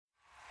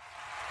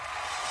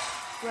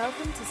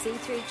Welcome to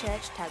C3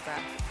 Church Tuggerah.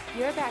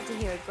 You're about to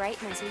hear a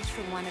great message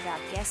from one of our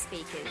guest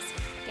speakers.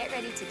 Get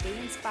ready to be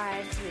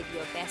inspired to live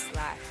your best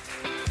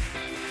life.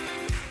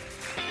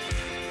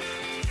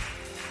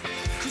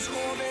 'Cause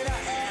all that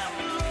I am,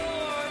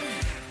 Lord,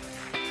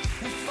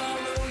 will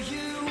follow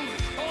you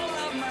all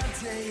of my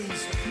days.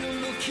 No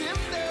looking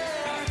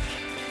back.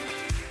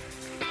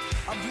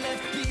 I've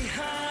left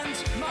behind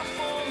my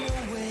former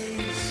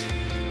ways.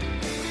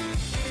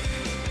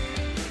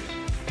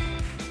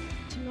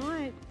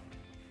 Tonight,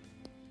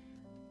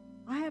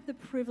 I have the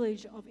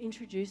privilege of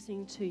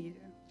introducing to you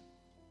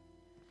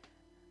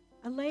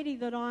a lady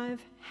that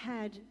I've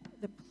had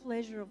the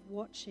pleasure of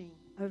watching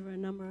over a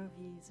number of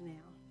years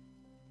now.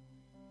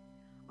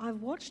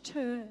 I've watched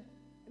her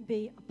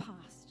be a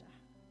pastor.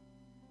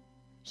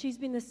 She's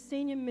been the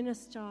senior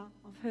minister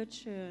of her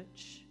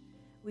church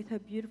with her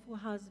beautiful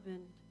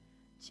husband,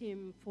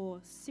 Tim,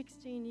 for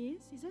 16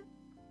 years, is it?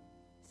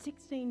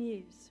 16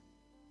 years.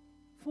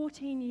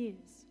 14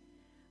 years.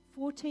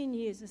 14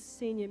 years as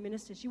senior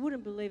minister. She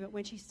wouldn't believe it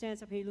when she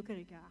stands up here, you look at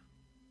her, go,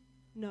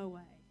 no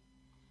way.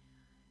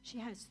 She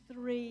has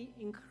 3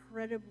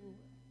 incredibly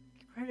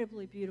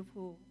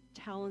beautiful,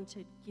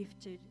 talented,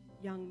 gifted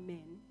young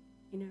men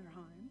in her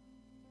home.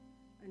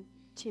 And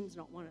Tim's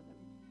not one of them.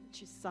 It's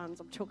his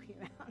sons I'm talking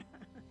about.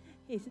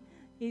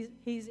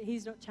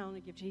 he's not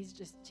talented, gifted. He's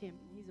just Tim.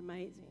 He's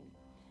amazing.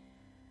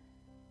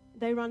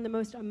 They run the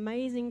most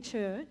amazing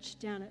church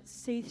down at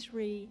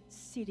C3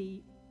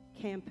 City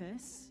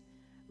campus,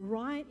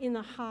 right in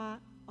the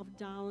heart of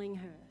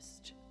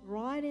Darlinghurst,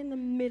 right in the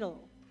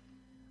middle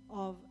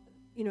of,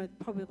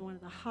 probably one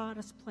of the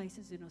hardest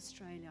places in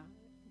Australia.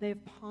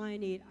 They've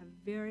pioneered a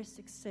very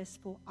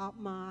successful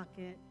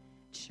upmarket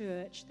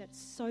church that's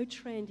so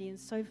trendy and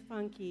so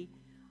funky.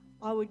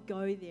 I would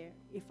go there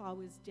if I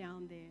was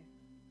down there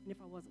and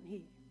if I wasn't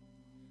here.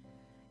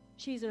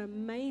 She's an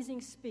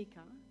amazing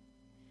speaker.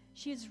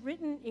 She has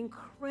written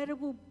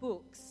incredible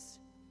books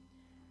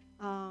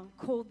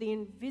called The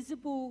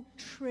Invisible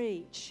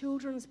Tree,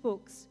 children's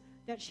books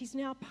that she's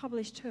now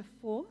published her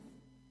 4th,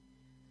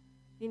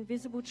 The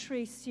Invisible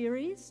Tree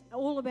series,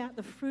 all about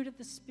the fruit of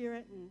the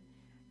Spirit and,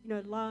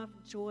 love,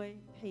 joy,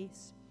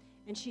 peace.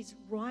 And she's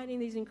writing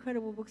these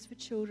incredible books for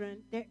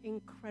children. They're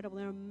incredible.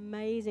 They're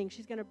amazing.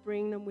 She's going to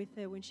bring them with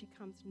her when she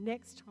comes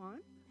next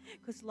time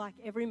because like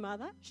every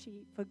mother,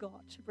 she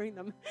forgot to bring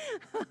them.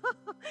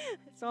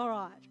 It's all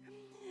right.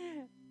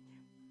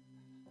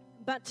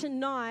 But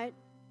tonight,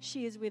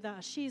 she is with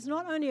us. She is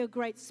not only a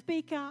great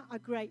speaker, a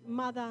great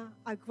mother,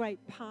 a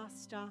great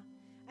pastor,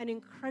 an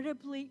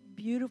incredibly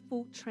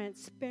beautiful,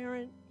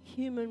 transparent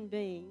human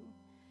being.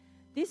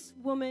 This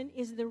woman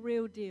is the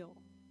real deal.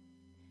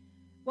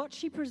 What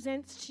she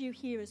presents to you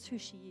here is who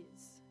she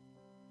is.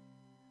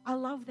 I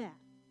love that.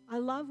 I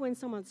love when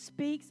someone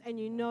speaks and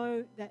you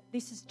know that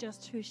this is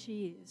just who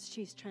she is.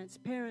 She's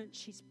transparent,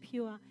 she's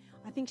pure.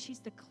 I think she's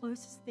the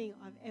closest thing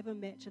I've ever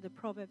met to the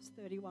Proverbs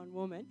 31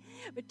 woman.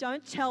 But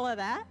don't tell her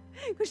that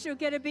because she'll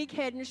get a big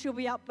head and she'll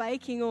be up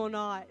baking all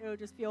night. It'll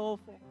just be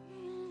awful.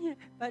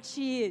 But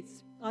she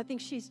is. I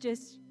think she's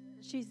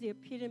the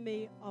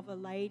epitome of a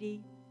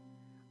lady.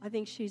 I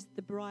think she's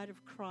the bride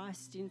of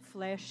Christ in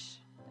flesh.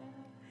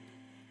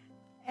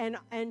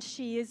 And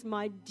she is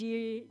my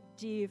dear,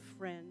 dear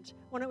friend.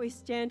 Why don't we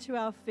stand to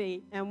our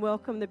feet and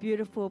welcome the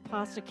beautiful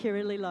Pastor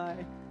Kirrily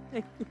Lowe.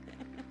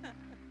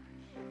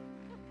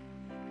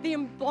 The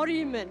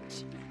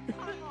embodiment.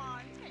 Come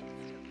on, take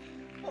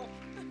it. Oh.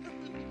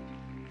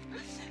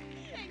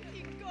 Thank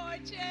you,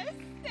 gorgeous.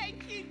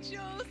 Thank you,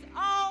 Jules.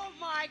 Oh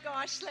my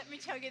gosh, let me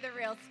tell you the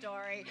real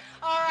story.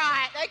 All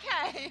right,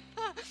 okay.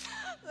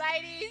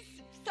 Ladies,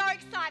 so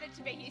excited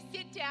to be here.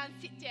 Sit down,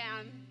 sit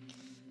down.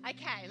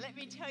 Okay, let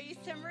me tell you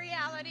some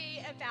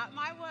reality about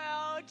my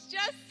world,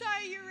 just so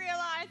you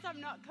realize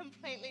I'm not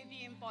completely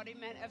the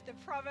embodiment of the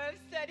Proverbs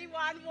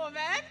 31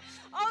 woman,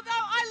 although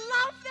I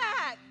love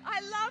that.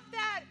 I love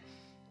that.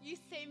 You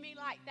see me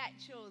like that,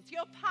 Jules.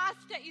 Your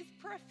pastor is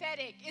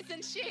prophetic,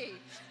 isn't she?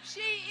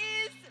 She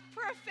is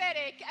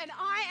prophetic, and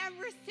I am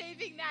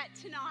receiving that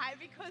tonight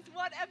because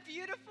what a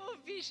beautiful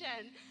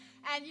vision.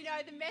 And,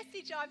 the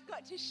message I've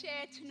got to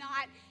share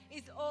tonight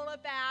is all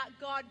about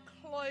God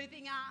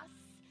clothing us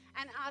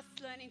and us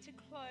learning to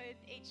clothe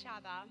each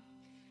other.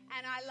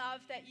 And I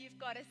love that you've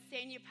got a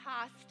senior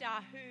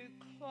pastor who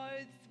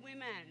clothes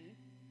women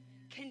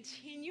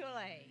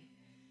continually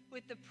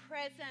with the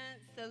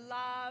presence, the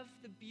love,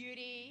 the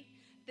beauty,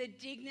 the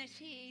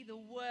dignity, the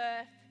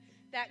worth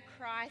that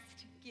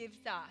Christ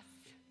gives us.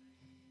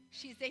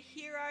 She's a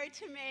hero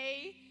to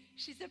me.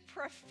 She's a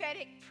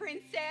prophetic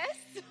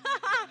princess.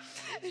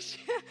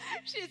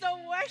 She's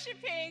a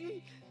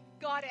worshipping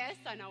goddess.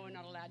 I know we're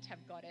not allowed to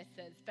have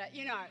goddesses, but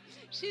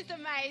she's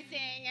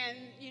amazing, and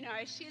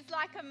she's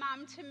like a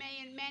mum to me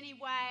in many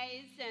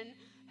ways, and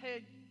her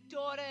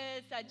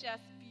daughters are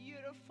just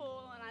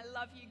beautiful, and I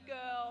love you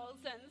girls,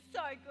 and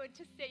so good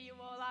to see you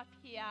all up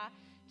here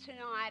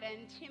tonight.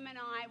 And Tim and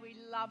I, we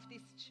love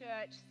this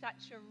church,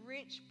 such a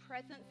rich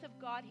presence of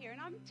God here, and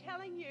I'm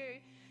telling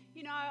you,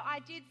 I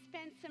did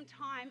spend some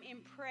time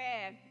in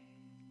prayer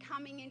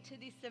coming into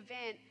this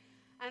event,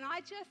 and I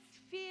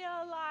just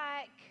feel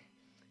like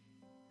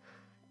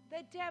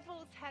the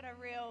devil's had a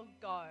real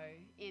go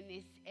in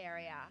this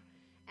area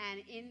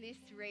and in this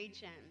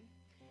region.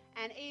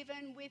 And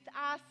even with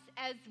us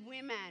as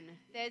women,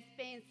 there's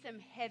been some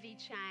heavy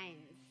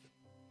chains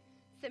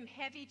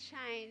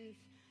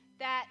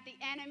that the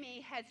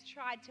enemy has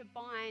tried to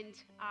bind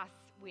us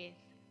with.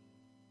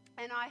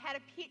 And I had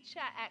a picture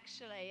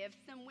actually of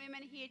some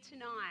women here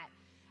tonight,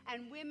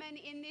 and women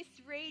in this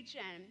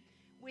region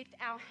with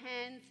our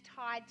hands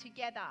tied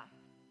together.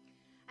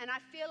 And I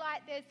feel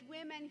like there's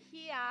women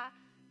here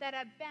that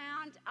are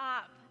bound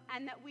up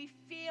and that we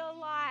feel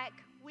like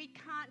we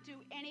can't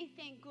do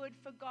anything good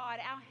for God.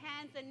 Our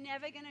hands are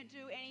never going to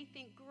do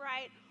anything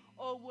great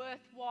or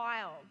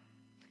worthwhile.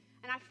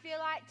 And I feel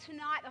like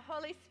tonight the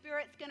Holy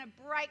Spirit's going to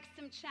break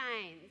some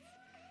chains,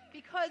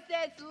 because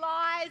there's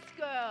lies,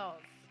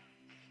 girls.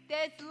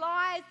 There's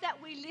lies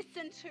that we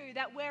listen to,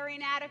 that we're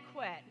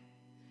inadequate,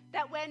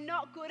 that we're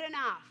not good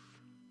enough.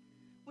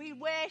 We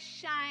wear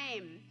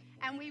shame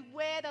and we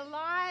wear the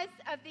lies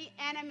of the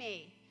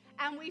enemy,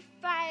 and we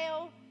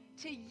fail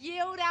to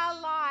yield our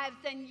lives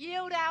and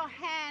yield our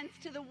hands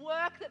to the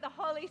work that the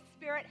Holy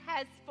Spirit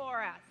has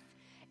for us.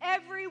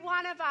 Every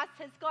one of us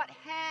has got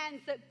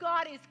hands that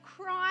God is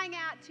crying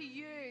out to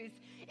use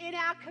in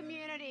our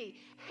community.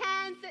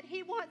 Hands that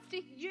he wants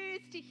to use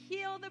to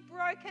heal the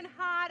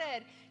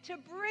brokenhearted, to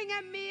bring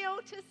a meal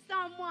to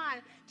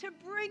someone, to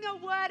bring a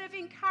word of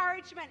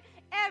encouragement.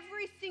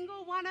 Every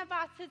single one of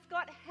us has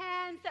got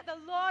hands that the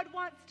Lord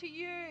wants to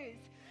use.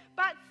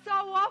 But so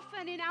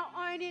often in our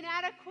own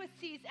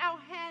inadequacies, our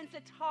hands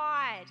are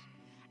tied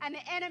and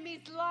the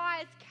enemy's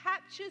lies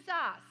captures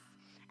us.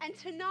 And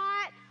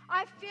tonight,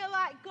 I feel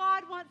like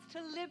God wants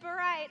to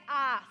liberate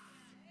us.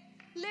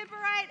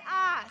 Liberate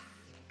us.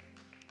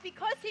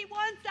 Because he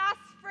wants us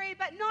free,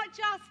 but not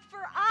just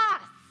for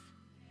us.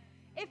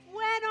 If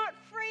we're not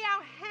free,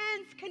 our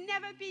hands can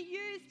never be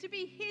used to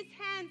be his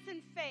hands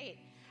and feet.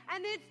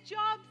 And there's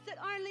jobs that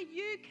only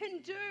you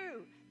can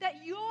do,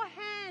 that your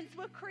hands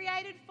were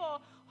created for,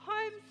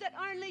 homes that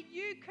only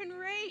you can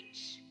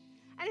reach.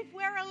 And if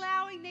we're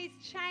allowing these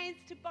chains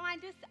to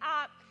bind us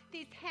up,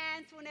 these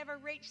hands will never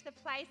reach the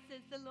places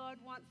the Lord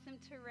wants them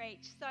to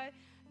reach. So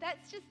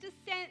that's just a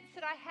sense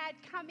that I had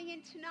coming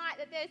in tonight,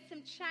 that there's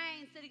some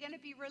chains that are going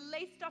to be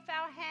released off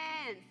our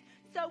hands.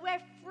 So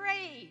we're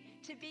free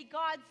to be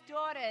God's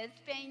daughters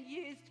being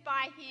used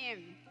by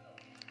him.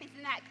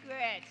 Isn't that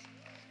good?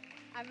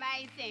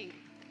 Amazing.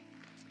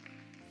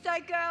 So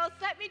girls,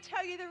 let me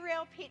tell you the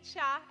real picture.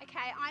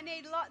 Okay, I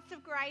need lots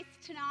of grace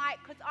tonight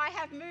because I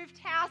have moved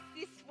house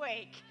this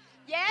week.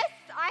 Yes,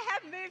 I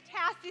have moved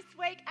house this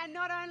week, and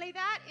not only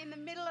that, in the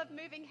middle of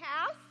moving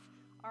house,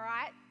 all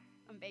right,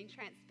 I'm being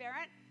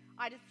transparent,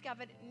 I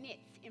discovered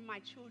nits in my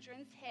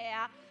children's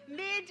hair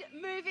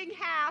mid-moving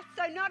house.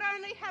 So not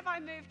only have I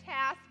moved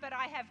house, but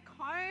I have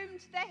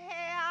combed the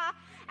hair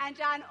and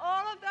done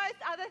all of those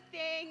other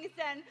things.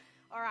 And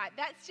all right,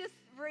 that's just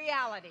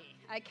reality,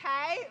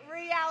 okay?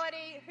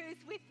 Reality, who's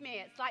with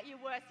me? It's like your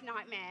worst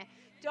nightmare.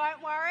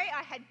 Don't worry,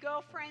 I had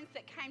girlfriends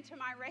that came to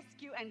my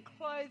rescue and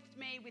clothed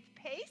me with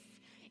peace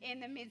in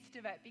the midst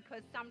of it,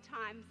 because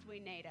sometimes we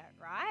need it,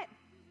 right?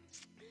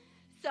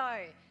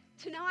 So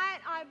tonight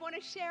I want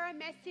to share a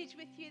message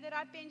with you that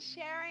I've been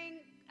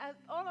sharing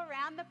all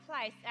around the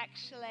place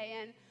actually,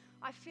 and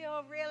I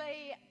feel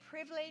really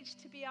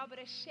privileged to be able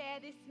to share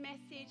this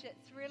message.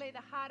 It's really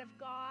the heart of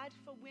God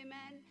for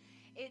women.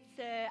 It's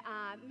a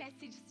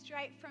message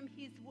straight from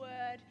his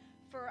word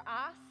for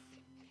us.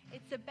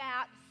 It's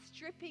about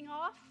stripping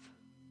off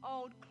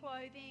old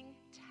clothing,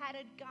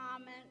 tattered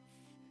garments,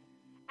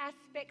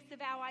 aspects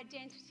of our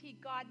identity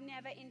God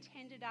never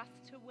intended us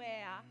to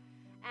wear,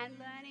 and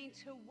learning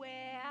to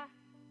wear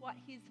what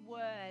his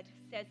word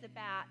says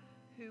about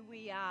who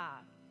we are.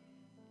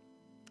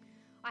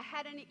 I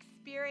had an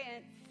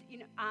experience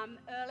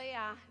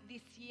earlier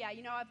this year.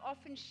 You know, I've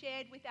often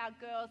shared with our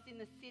girls in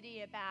the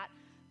city about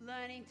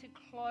learning to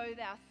clothe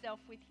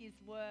ourselves with his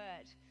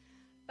word.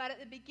 But at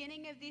the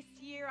beginning of this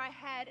year, I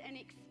had an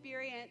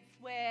experience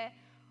where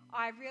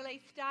I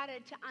really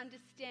started to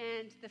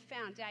understand the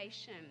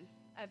foundation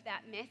of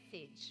that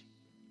message.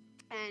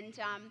 And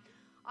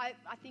I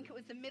think it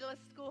was the middle of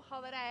school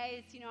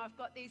holidays. You know, I've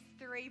got these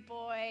 3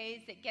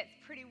 boys. It gets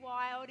pretty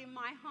wild in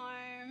my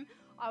home.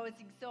 I was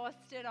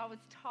exhausted. I was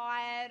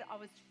tired. I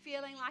was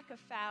feeling like a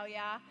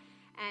failure.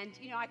 And,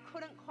 you know, I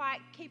couldn't quite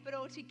keep it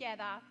all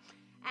together.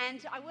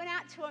 And I went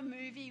out to a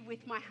movie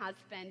with my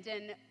husband,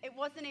 and it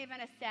wasn't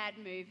even a sad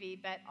movie,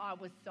 but I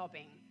was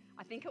sobbing.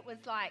 I think it was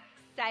like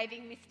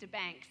Saving Mr.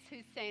 Banks.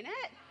 Who's seen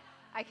it?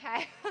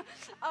 Okay.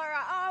 All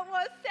right. Oh, it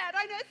was sad.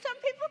 I know some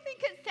people think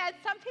it's sad.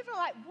 Some people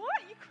are like,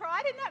 what? You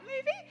cried in that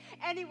movie?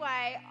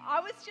 Anyway, I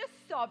was just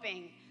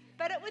sobbing.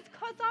 But it was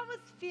because I was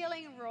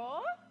feeling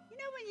raw. You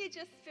know when you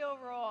just feel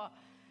raw.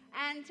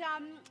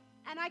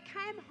 And I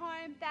came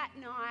home that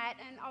night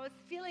and I was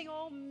feeling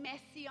all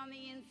messy on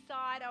the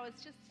inside. I was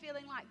just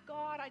feeling like,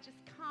 God, I just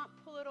can't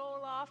pull it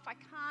all off. I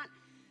can't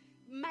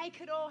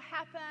make it all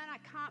happen. I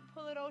can't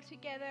pull it all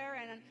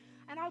together.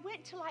 And I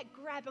went to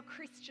grab a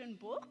Christian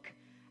book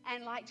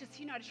and just,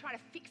 to try to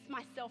fix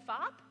myself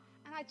up.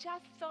 And I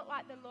just felt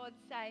like the Lord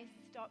say,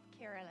 stop,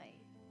 Kirrily,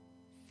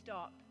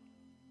 stop.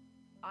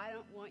 I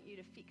don't want you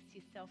to fix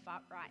yourself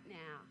up right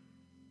now.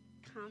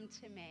 Come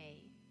to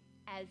me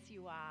as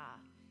you are.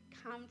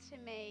 Come to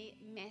me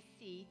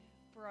messy,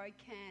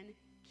 broken,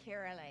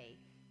 Kirrily.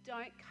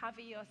 Don't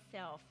cover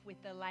yourself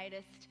with the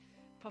latest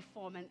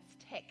performance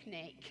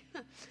technique,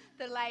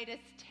 the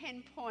latest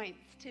 10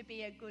 points to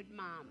be a good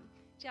mum.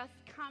 Just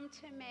come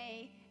to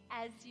me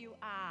as you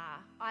are.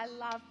 I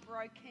love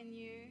broken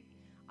you.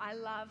 I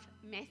love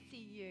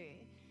messy you.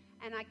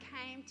 And I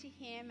came to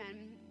him,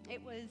 and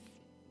it was,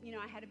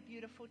 I had a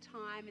beautiful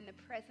time in the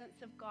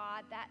presence of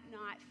God that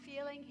night,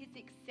 feeling his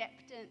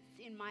acceptance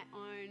in my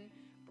own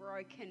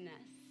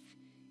brokenness,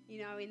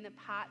 in the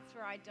parts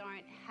where I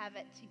don't have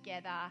it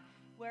together,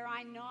 where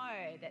I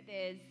know that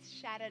there's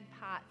shattered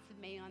parts of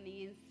me on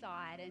the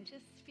inside, and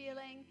just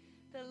feeling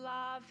the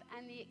love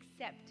and the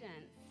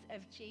acceptance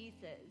of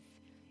Jesus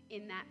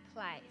in that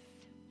place.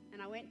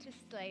 And I went to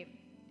sleep,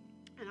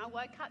 and I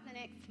woke up the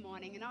next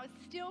morning, and I was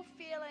still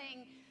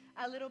feeling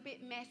a little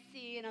bit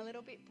messy and a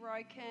little bit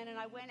broken, and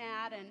I went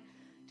out and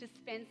to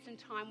spend some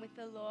time with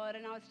the Lord,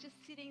 and I was just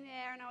sitting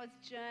there and I was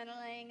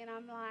journaling, and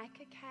I'm like,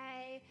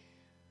 okay,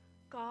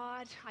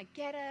 God, I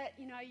get it,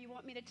 you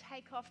want me to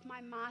take off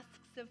my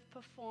masks of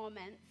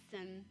performance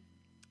and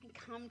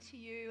come to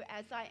you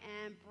as I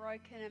am,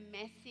 broken and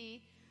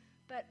messy,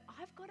 but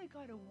I've got to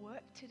go to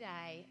work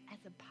today as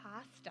a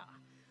pastor.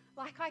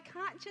 I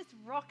can't just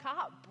rock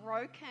up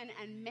broken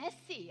and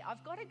messy.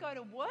 I've got to go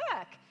to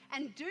work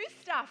and do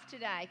stuff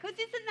today, because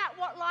isn't that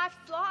what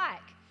life's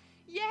like?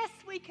 Yes,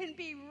 we can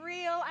be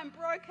real and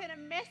broken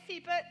and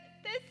messy, but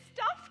there's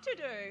stuff to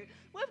do.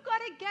 We've got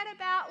to get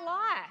about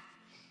life.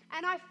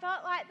 And I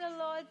felt like the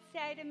Lord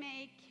say to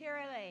me,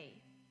 Kirrily,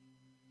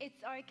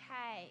 it's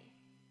okay.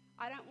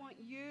 I don't want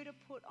you to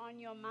put on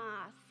your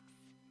masks.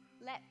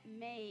 Let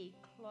me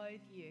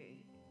clothe you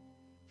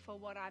for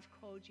what I've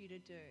called you to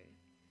do.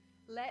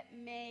 Let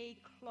me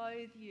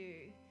clothe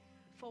you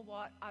for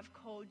what I've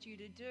called you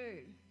to do.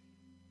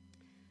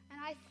 And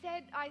I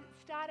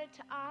started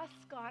to ask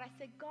God, I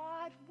said,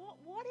 God,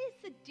 what is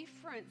the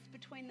difference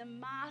between the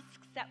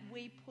masks that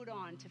we put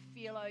on to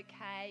feel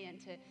okay and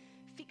to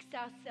fix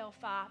ourselves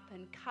up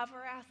and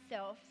cover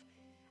ourselves,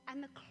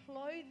 and the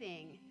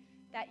clothing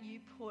that you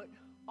put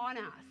on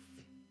us?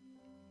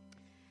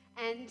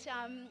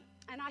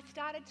 And I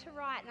started to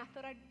write, and I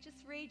thought I'd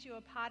just read you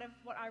a part of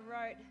what I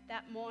wrote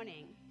that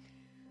morning.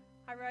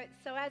 I wrote,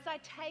 so as I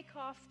take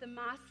off the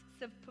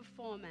masks of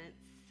performance,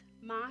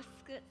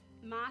 masks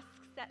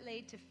that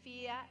lead to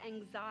fear,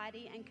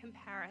 anxiety, and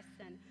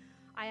comparison,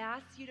 I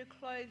ask you to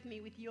clothe me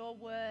with your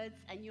words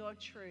and your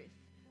truth.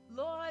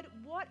 Lord,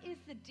 what is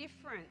the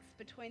difference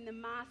between the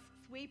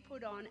masks we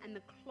put on and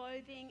the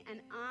clothing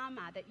and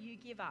armor that you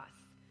give us?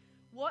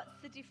 What's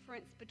the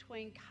difference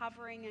between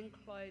covering and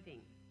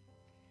clothing?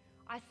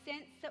 I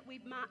sense that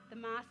the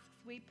masks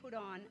we put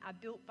on are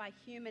built by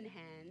human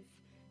hands.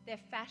 They're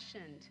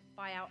fashioned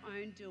by our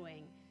own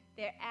doing.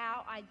 They're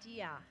our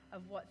idea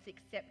of what's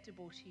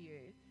acceptable to you.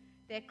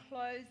 They're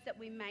clothes that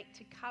we make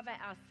to cover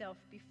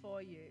ourselves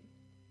before you.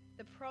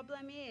 The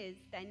problem is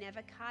they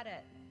never cut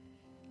it.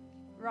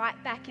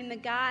 Right back in the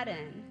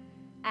garden,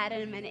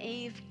 Adam and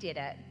Eve did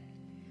it.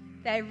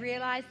 They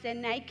realized their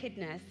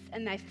nakedness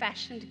and they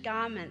fashioned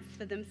garments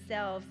for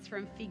themselves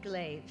from fig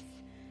leaves,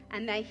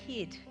 and they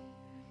hid.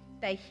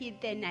 They hid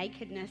their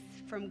nakedness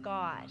from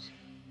God.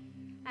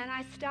 And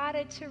I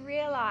started to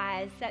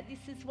realize that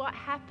this is what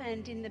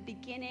happened in the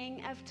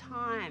beginning of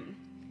time,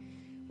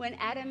 when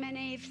Adam and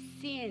Eve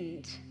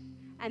sinned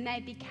and they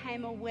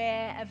became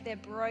aware of their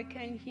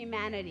broken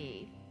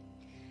humanity.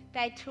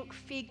 They took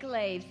fig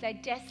leaves. They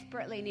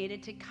desperately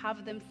needed to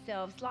cover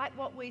themselves, like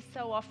what we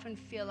so often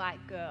feel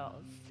like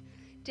girls,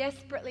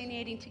 desperately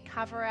needing to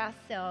cover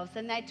ourselves.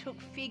 And they took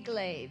fig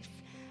leaves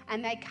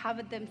and they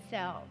covered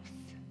themselves.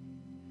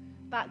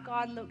 But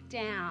God looked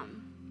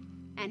down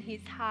and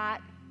his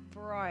heart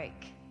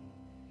broke,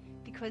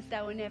 because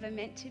they were never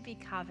meant to be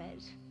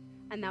covered,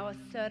 and they were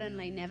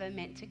certainly never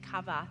meant to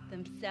cover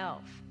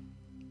themselves.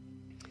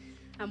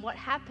 And what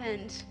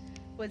happened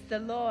was the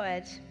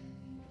Lord,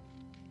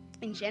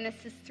 in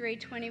Genesis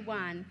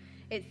 3:21,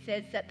 it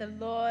says that the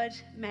Lord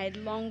made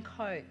long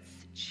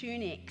coats,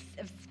 tunics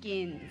of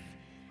skins,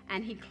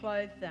 and he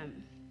clothed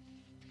them.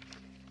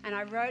 And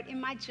I wrote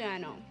in my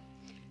journal,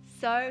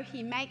 so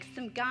he makes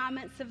some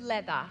garments of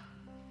leather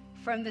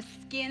from the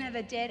skin of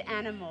a dead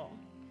animal,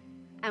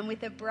 and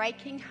with a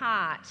breaking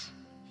heart,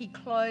 he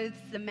clothes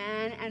the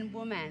man and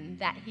woman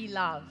that he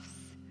loves,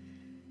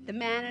 the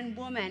man and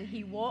woman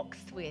he walks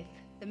with,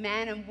 the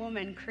man and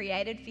woman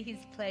created for his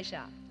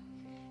pleasure.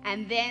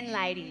 And then,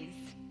 ladies,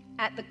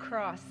 at the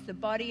cross, the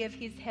body of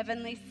his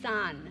heavenly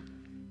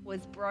Son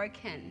was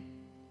broken,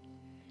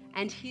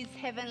 and his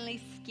heavenly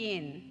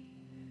skin,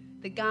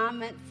 the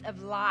garments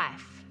of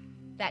life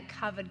that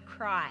covered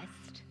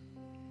Christ,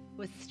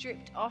 was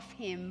stripped off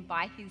him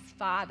by his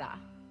Father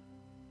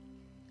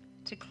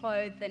to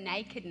clothe the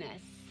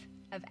nakedness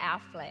of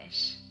our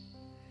flesh,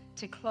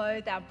 to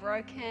clothe our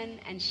broken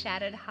and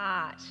shattered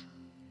heart,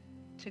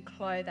 to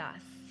clothe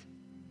us.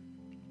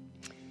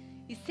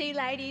 You see,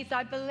 ladies,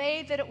 I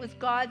believe that it was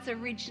God's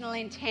original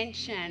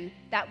intention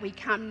that we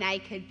come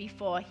naked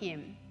before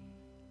him.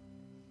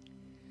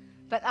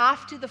 But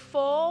after the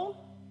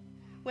fall,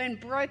 when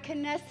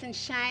brokenness and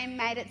shame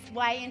made its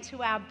way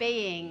into our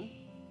being,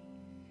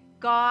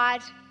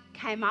 God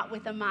came up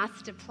with a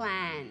master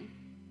plan.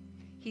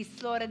 He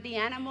slaughtered the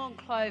animal and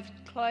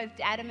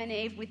clothed Adam and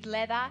Eve with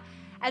leather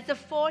as a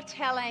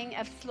foretelling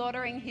of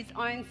slaughtering his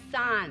own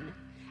son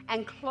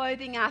and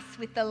clothing us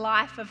with the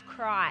life of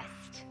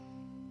Christ.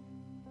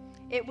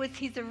 It was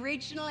his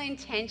original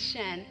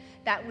intention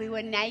that we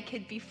were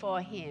naked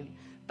before him.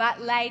 But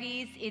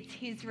ladies, it's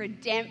his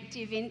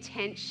redemptive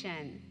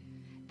intention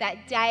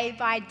that day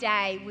by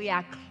day we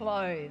are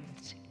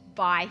clothed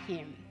by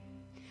him.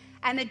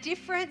 And the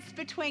difference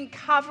between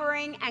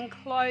covering and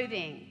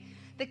clothing,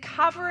 the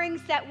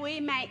coverings that we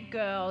make,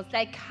 girls,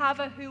 they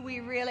cover who we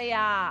really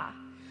are.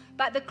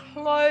 But the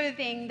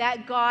clothing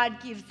that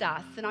God gives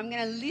us, and I'm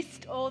going to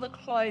list all the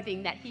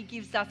clothing that he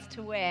gives us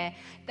to wear,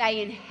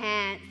 they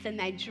enhance and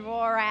they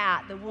draw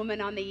out the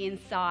woman on the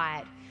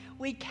inside.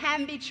 We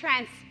can be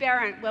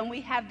transparent when we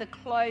have the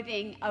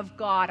clothing of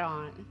God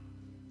on.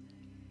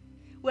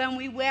 When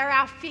we wear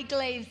our fig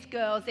leaves,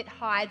 girls, it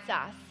hides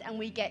us and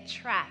we get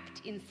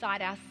trapped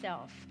inside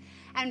ourselves.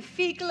 And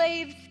fig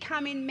leaves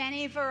come in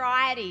many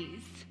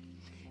varieties.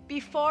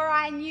 Before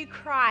I knew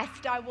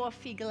Christ, I wore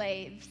fig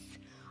leaves.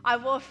 I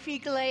wore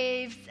fig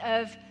leaves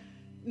of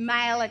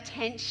male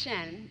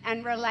attention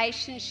and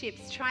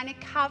relationships, trying to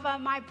cover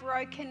my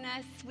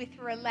brokenness with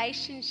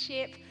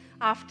relationship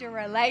after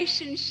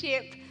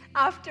relationship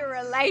after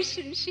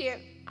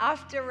relationship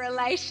after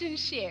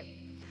relationship.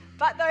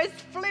 But those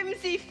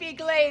flimsy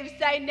fig leaves,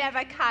 they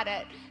never cut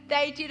it.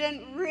 They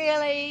didn't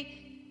really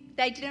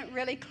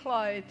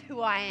clothe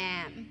who I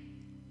am.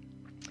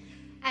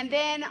 And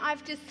then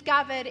I've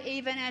discovered,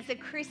 even as a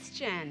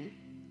Christian,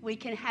 we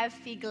can have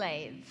fig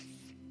leaves.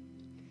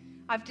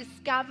 I've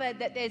discovered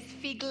that there's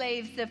fig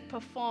leaves of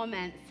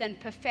performance and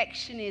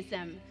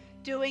perfectionism,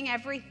 doing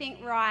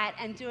everything right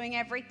and doing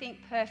everything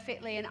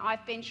perfectly. And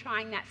I've been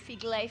trying that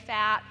fig leaf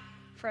out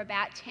for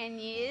about 10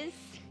 years,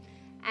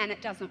 and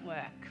it doesn't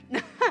work.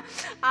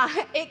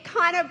 It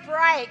kind of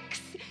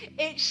breaks.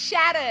 It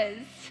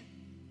shatters,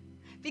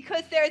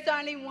 because there is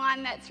only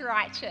one that's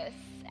righteous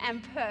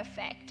and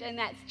perfect, and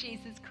that's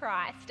Jesus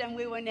Christ. And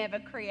we were never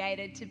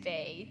created to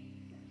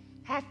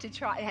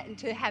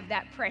have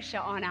that pressure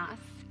on us.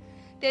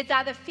 There's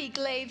other fig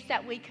leaves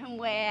that we can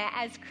wear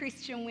as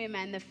Christian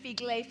women, the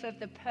fig leaf of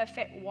the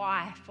perfect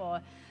wife or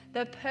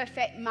the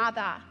perfect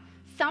mother.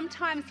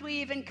 Sometimes we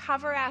even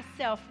cover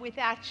ourselves with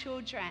our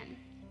children.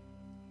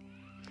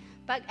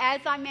 But as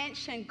I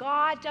mentioned,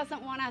 God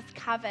doesn't want us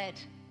covered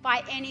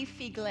by any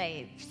fig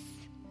leaves.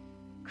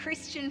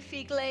 Christian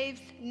fig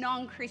leaves,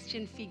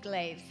 non-Christian fig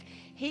leaves.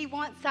 He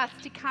wants us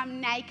to come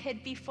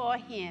naked before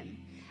him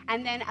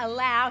and then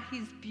allow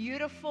his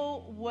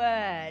beautiful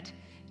word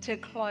to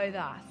clothe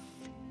us.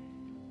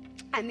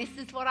 And this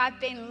is what I've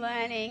been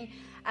learning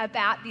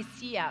about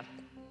this year.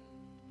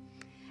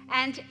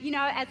 And, you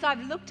know, as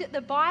I've looked at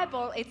the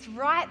Bible, it's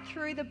right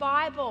through the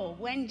Bible.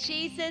 When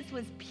Jesus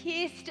was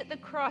pierced at the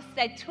cross,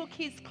 they took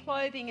his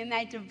clothing and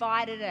they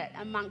divided it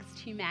amongst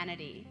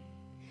humanity.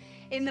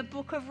 In the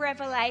book of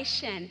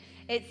Revelation,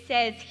 it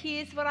says,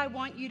 here's what I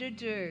want you to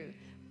do.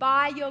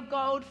 Buy your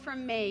gold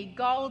from me,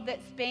 gold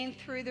that's been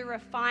through the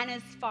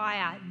refiner's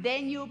fire.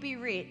 Then you'll be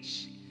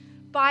rich.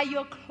 Buy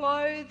your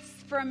clothes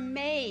from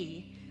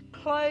me.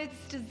 Clothes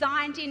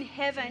designed in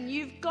heaven.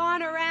 You've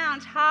gone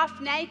around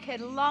half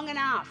naked long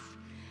enough.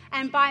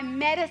 And buy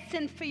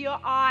medicine for your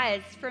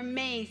eyes from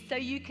me so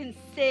you can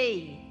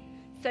see,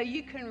 so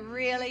you can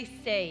really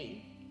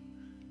see.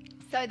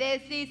 So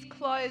there's these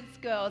clothes,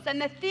 girls. And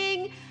the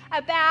thing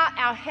about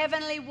our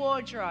heavenly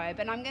wardrobe,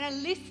 and I'm going to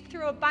list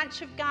through a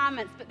bunch of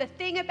garments, but the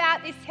thing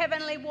about this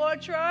heavenly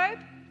wardrobe,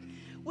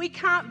 we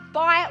can't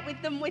buy it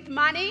with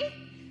money.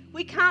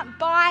 We can't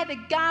buy the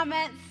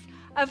garments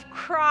of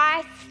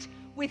Christ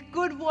with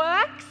good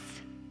works.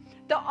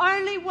 The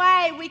only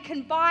way we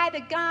can buy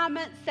the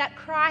garments that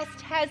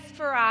Christ has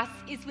for us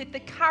is with the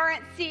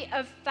currency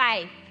of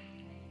faith.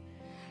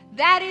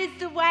 That is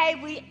the way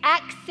we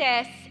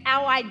access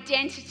our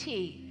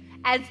identity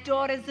as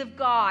daughters of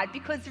God,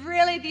 because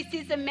really this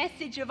is a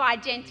message of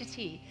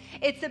identity.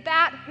 It's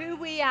about who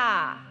we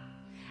are.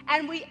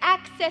 And we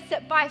access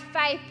it by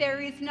faith. There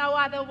is no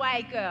other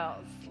way,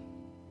 girls.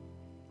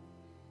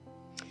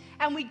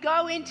 And we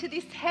go into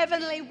this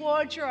heavenly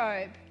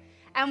wardrobe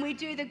and we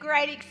do the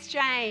great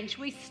exchange.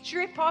 We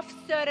strip off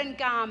certain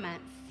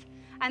garments.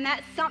 And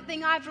that's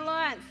something I've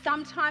learned.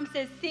 Sometimes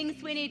there's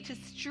things we need to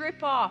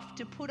strip off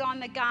to put on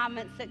the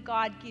garments that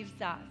God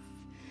gives us.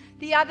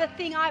 The other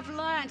thing I've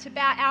learned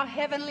about our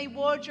heavenly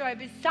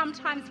wardrobe is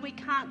sometimes we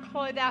can't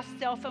clothe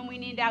ourselves and we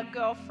need our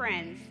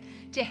girlfriends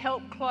to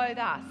help clothe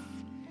us.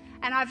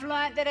 And I've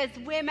learned that as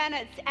women,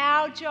 it's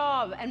our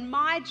job and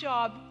my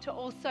job to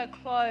also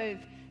clothe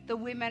the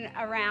women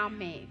around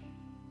me.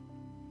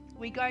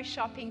 We go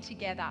shopping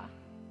together.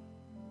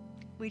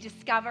 We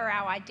discover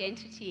our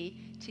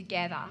identity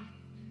together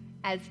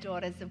as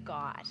daughters of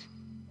God.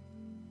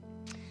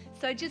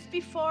 So just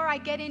before I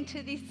get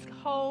into this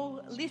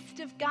whole list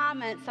of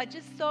garments, I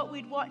just thought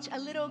we'd watch a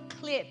little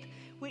clip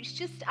which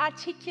just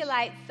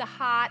articulates the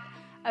heart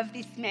of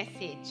this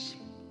message.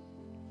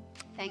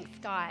 Thanks,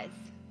 guys.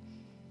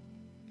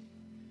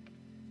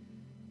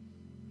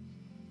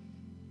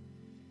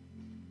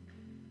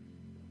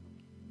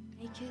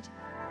 Naked,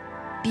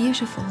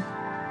 beautiful,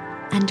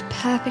 and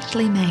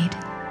perfectly made.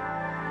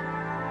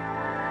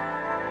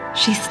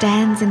 She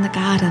stands in the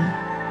garden,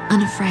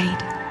 unafraid.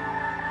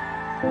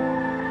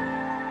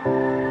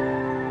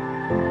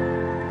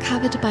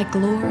 Covered by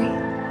glory,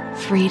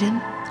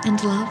 freedom,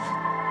 and love,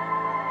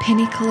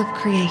 pinnacle of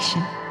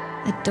creation,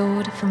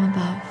 adored from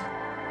above.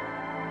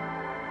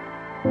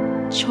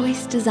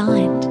 Choice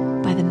designed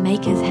by the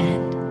Maker's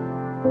hand,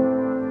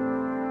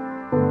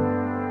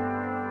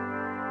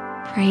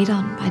 preyed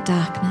on by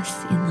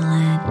darkness in the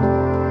land.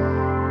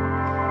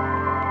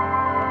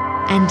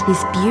 And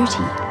this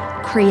beauty,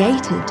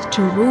 created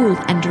to rule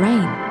and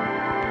reign,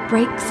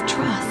 breaks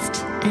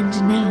trust and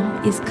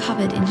now is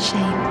covered in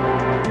shame.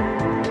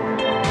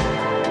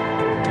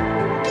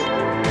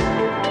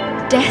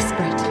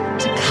 Desperate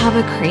to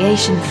cover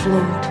creation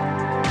flawed,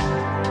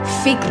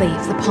 fig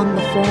leaves upon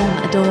the form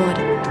adored.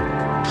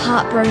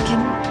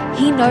 Heartbroken,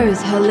 he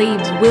knows her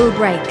leaves will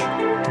break.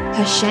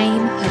 Her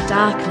shame, her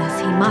darkness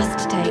he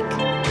must take.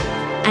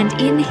 And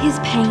in his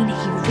pain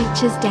he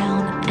reaches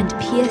down and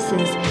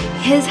pierces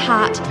his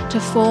heart to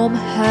form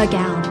her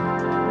gown.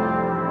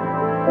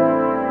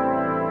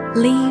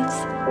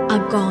 Leaves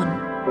are gone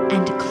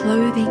and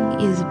clothing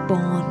is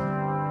born.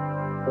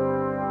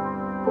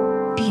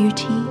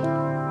 Beauty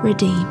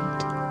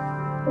redeemed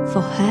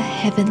for her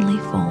heavenly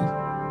form.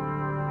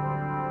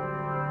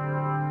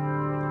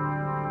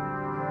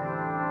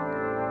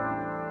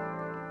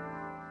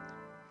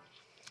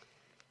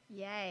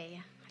 Yay.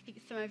 I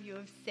think some of you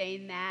have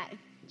seen that.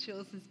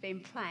 Jules has been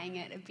playing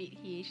it a bit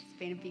here. She's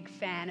been a big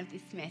fan of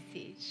this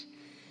message.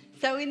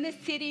 So in the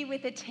city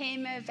with a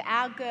team of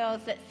our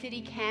girls at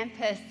City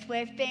Campus,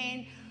 we've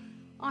been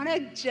on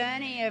a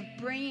journey of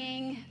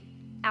bringing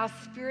our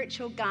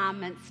spiritual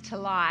garments to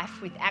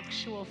life with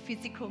actual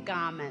physical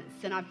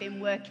garments. And I've been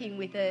working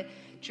with a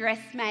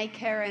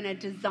dressmaker and a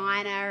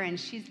designer, and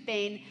she's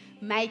been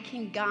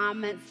making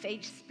garments for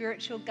each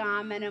spiritual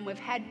garment. And we've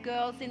had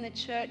girls in the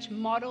church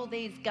model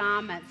these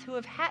garments who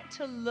have had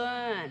to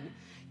learn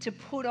to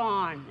put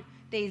on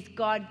these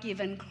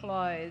God-given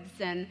clothes.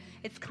 And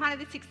it's kind of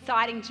this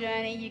exciting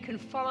journey. You can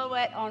follow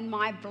it on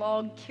my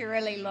blog,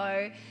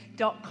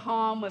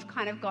 kirrilylowe.com. We've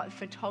kind of got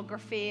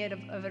photography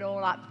of it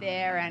all up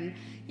there. And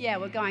yeah,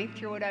 we're going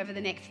through it over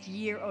the next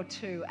year or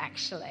two,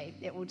 actually.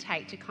 It will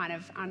take to kind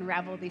of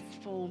unravel this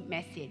full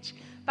message.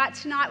 But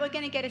tonight we're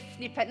going to get a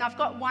snippet. And I've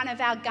got one of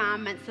our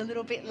garments a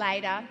little bit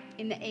later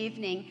in the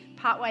evening,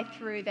 partway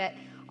through, that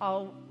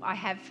I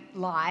have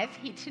live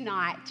here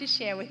tonight to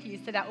share with you.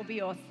 So that will be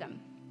awesome.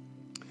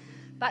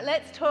 But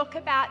let's talk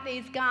about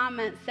these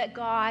garments that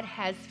God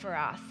has for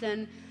us.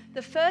 And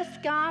the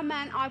first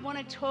garment I want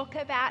to talk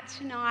about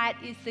tonight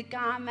is the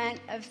garment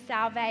of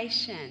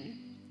salvation.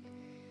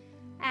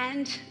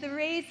 And the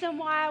reason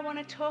why I want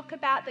to talk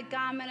about the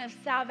garment of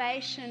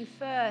salvation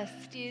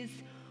first is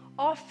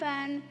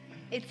often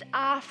it's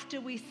after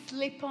we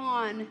slip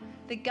on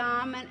the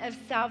garment of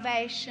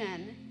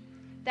salvation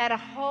that a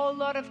whole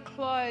lot of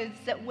clothes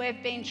that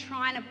we've been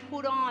trying to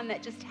put on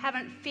that just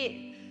haven't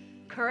fit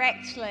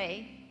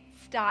correctly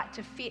start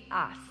to fit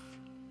us.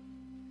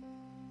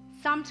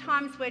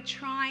 Sometimes we're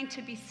trying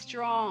to be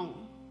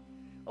strong,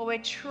 or we're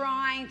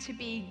trying to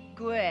be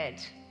good.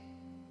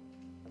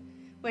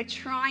 We're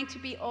trying to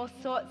be all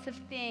sorts of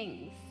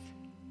things.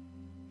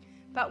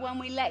 But when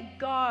we let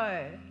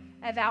go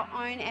of our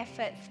own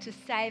efforts to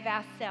save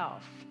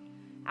ourselves,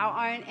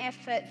 our own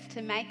efforts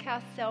to make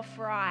ourselves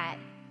right,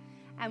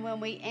 and when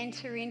we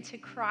enter into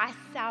Christ's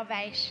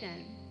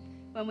salvation,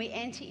 when we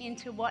enter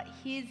into what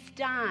He's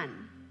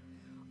done,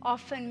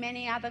 often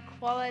many other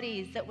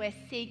qualities that we're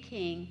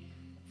seeking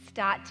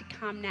start to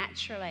come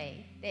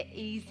naturally. They're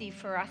easy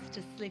for us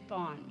to slip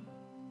on.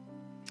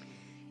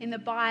 In the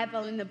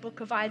Bible, in the book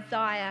of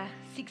Isaiah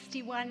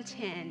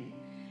 61:10,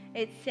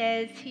 it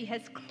says, He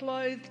has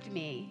clothed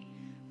me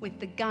with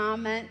the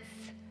garments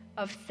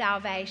of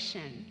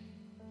salvation.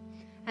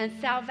 And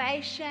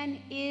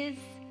salvation is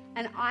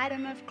an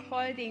item of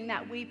clothing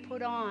that we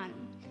put on.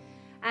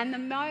 And the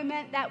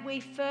moment that we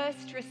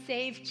first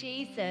receive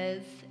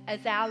Jesus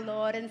as our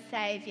Lord and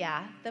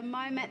Saviour, the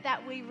moment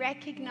that we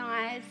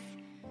recognize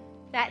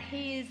that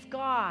He is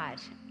God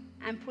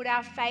and put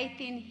our faith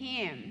in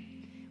Him,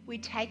 we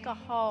take a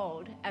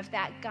hold of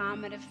that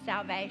garment of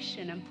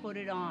salvation and put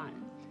it on.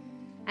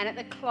 And at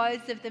the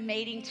close of the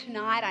meeting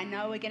tonight, I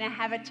know we're going to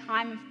have a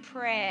time of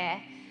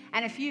prayer.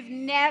 And if you've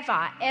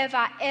never,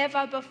 ever,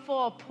 ever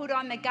before put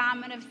on the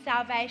garment of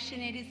salvation,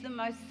 it is the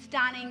most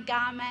stunning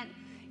garment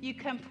you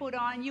can put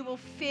on. You will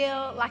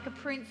feel like a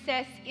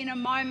princess in a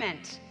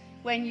moment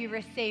when you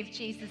receive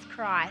Jesus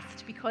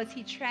Christ, because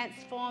he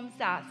transforms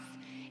us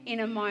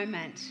in a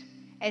moment.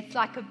 It's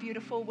like a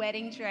beautiful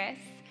wedding dress,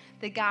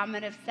 the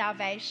garment of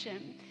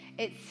salvation.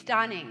 It's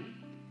stunning.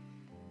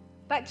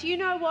 But do you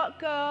know what,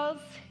 girls?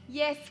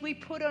 Yes, we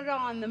put it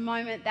on the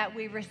moment that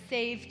we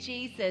receive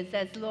Jesus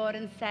as Lord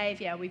and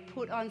Saviour. We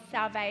put on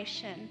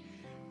salvation.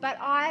 But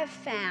I've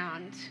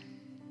found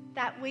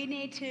that we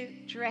need to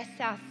dress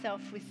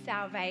ourselves with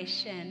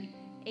salvation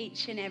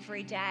each and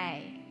every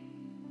day.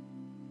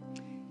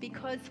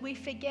 Because we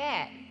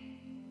forget.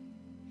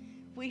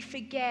 We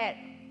forget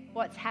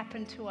what's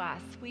happened to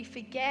us. We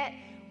forget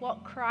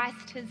what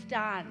Christ has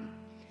done.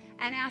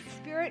 And our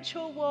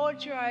spiritual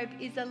wardrobe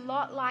is a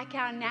lot like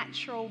our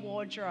natural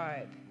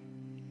wardrobe.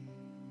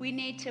 We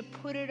need to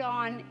put it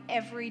on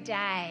every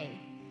day.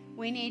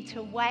 We need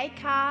to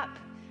wake up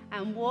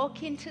and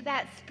walk into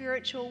that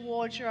spiritual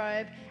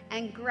wardrobe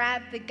and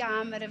grab the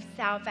garment of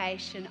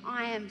salvation.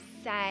 I am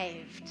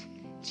saved.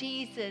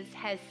 Jesus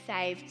has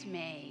saved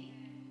me.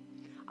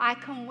 I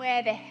can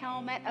wear the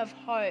helmet of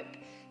hope.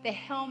 The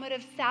helmet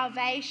of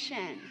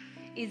salvation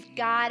is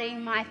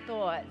guarding my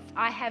thoughts.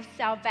 I have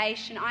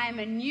salvation. I am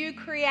a new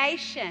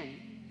creation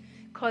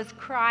because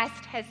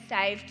Christ has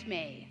saved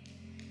me.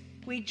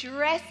 We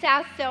dress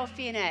ourselves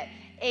in it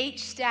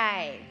each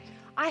day.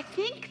 I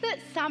think that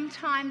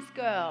sometimes,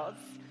 girls,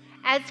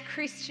 as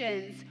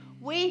Christians,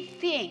 we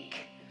think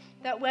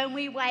that when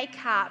we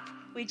wake up,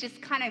 we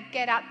just kind of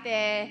get up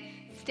there,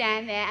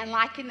 stand there, and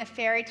like in the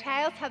fairy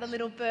tales, how the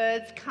little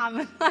birds come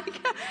and like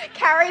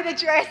carry the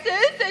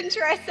dresses and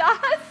dress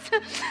us.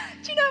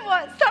 Do you know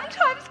what?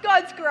 Sometimes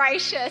God's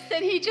gracious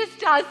and he just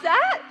does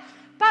that.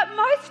 But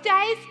most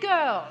days,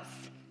 girls,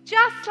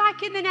 just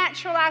like in the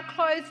natural, our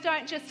clothes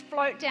don't just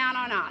float down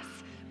on us.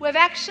 We've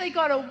actually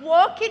got to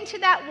walk into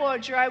that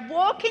wardrobe,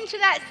 walk into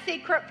that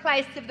secret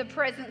place of the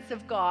presence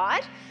of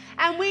God,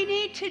 and we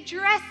need to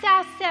dress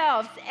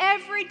ourselves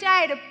every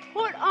day to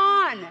put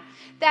on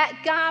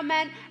that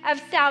garment of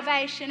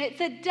salvation.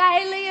 It's a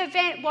daily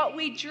event what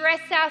we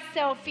dress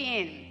ourselves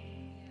in.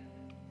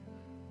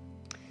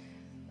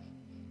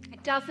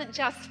 It doesn't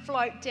just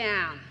float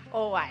down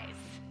always.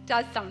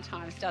 Does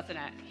sometimes, doesn't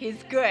it?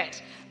 He's good.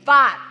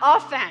 But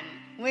often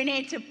we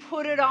need to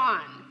put it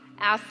on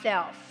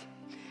ourselves.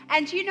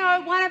 And you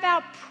know, one of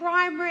our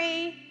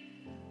primary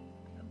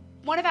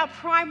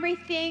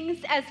things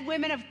as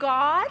women of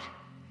God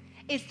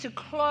is to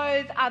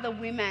clothe other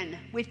women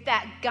with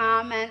that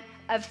garment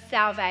of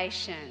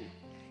salvation.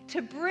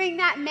 To bring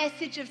that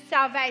message of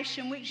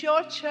salvation, which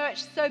your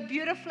church so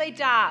beautifully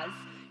does,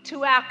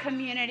 to our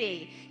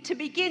community. To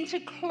begin to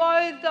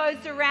clothe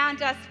those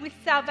around us with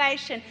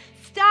salvation.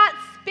 Start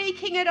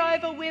speaking it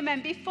over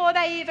women before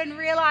they even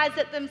realize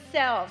it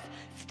themselves.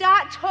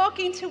 Start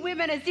talking to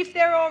women as if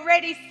they're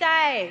already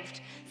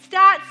saved.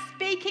 Start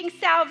speaking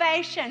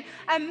salvation.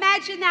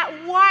 Imagine that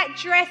white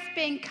dress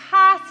being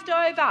cast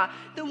over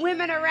the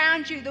women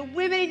around you, the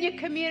women in your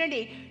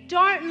community.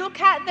 Don't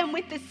look at them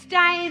with the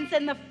stains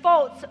and the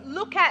faults.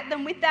 Look at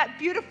them with that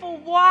beautiful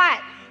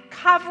white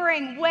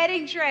covering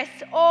wedding dress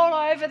all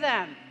over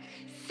them.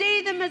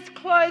 See them as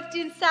clothed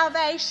in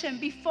salvation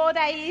before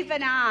they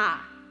even are.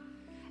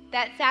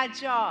 That's our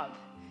job,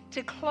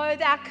 to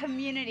clothe our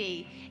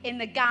community in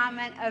the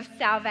garment of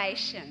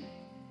salvation.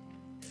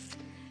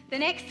 The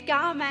next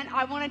garment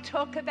I want to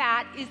talk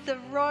about is the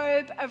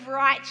robe of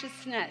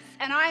righteousness.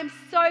 And I am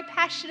so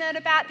passionate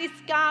about this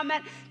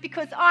garment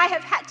because I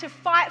have had to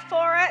fight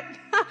for it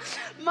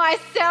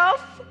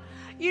myself.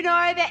 You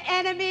know, the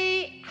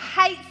enemy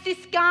hates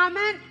this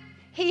garment.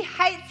 He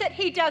hates it.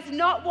 He does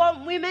not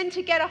want women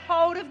to get a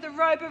hold of the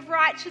robe of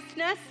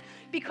righteousness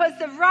because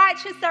the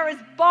righteous are as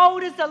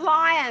bold as a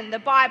lion, the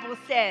Bible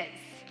says.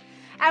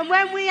 And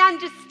when we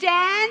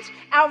understand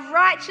our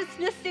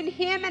righteousness in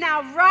him and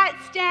our right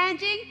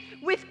standing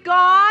with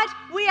God,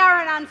 we are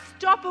an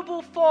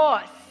unstoppable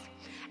force.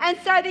 And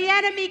so the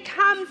enemy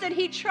comes and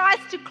he tries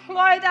to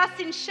clothe us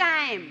in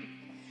shame.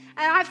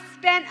 And I've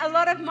spent a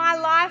lot of my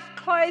life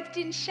clothed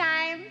in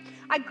shame.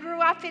 I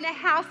grew up in a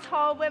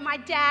household where my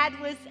dad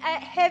was a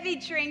heavy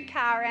drinker.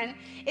 And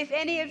if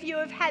any of you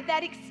have had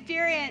that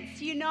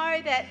experience, you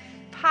know that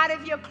part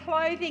of your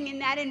clothing in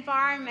that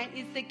environment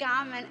is the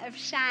garment of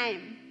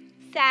shame.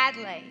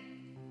 Sadly.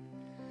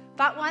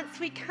 But once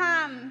we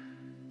come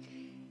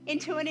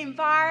into an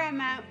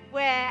environment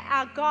where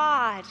our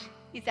God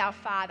is our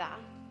Father,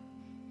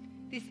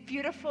 this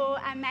beautiful,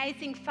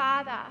 amazing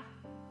Father,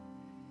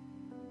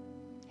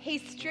 he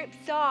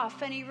strips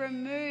off and he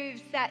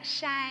removes that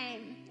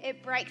shame.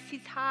 It breaks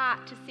his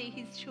heart to see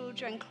his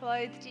children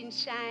clothed in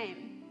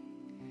shame.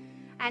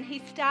 And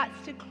he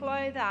starts to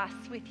clothe us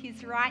with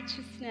his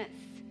righteousness.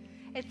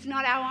 It's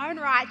not our own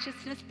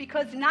righteousness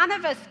because none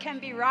of us can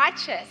be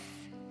righteous.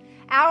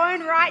 Our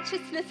own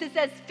righteousness is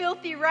as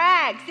filthy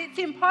rags. It's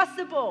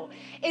impossible.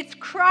 It's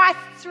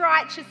Christ's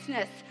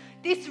righteousness.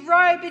 This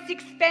robe is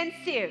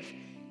expensive.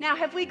 Now,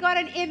 have we got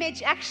an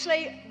image?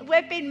 Actually,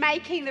 we've been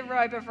making the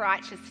robe of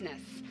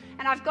righteousness.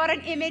 And I've got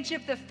an image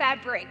of the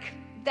fabric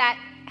that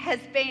has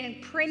been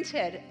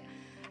printed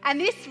And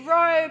this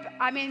robe,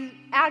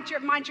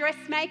 my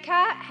dressmaker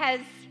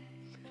has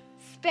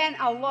spent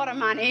a lot of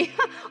money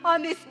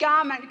on this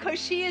garment because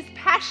she is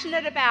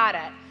passionate about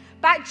it.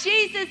 But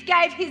Jesus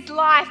gave his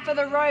life for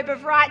the robe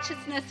of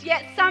righteousness,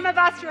 yet some of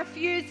us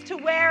refuse to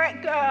wear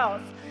it,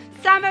 girls.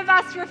 Some of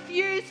us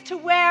refuse to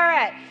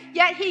wear it,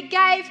 yet he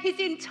gave his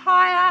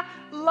entire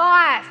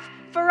life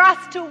for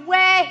us to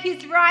wear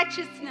his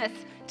righteousness,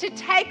 to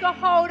take a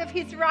hold of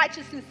his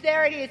righteousness.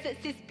 There it is.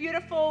 It's this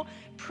beautiful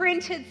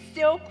printed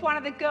silk. One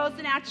of the girls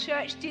in our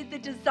church did the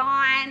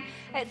design.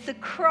 It's a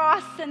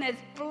cross, and there's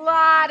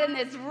blood, and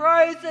there's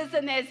roses,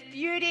 and there's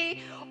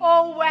beauty,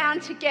 all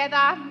wound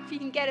together. If you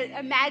can get it,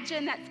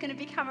 imagine that's going to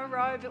become a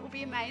robe. It will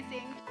be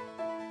amazing.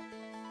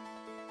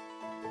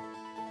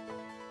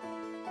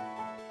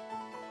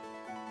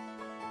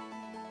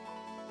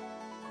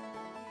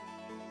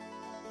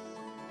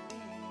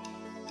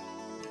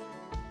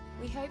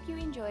 We hope you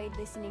enjoyed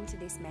listening to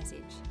this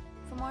message.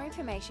 For more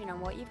information on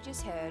what you've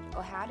just heard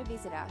or how to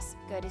visit us,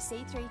 go to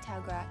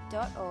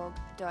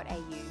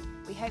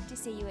c3tuggerah.org.au. We hope to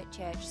see you at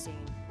church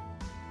soon.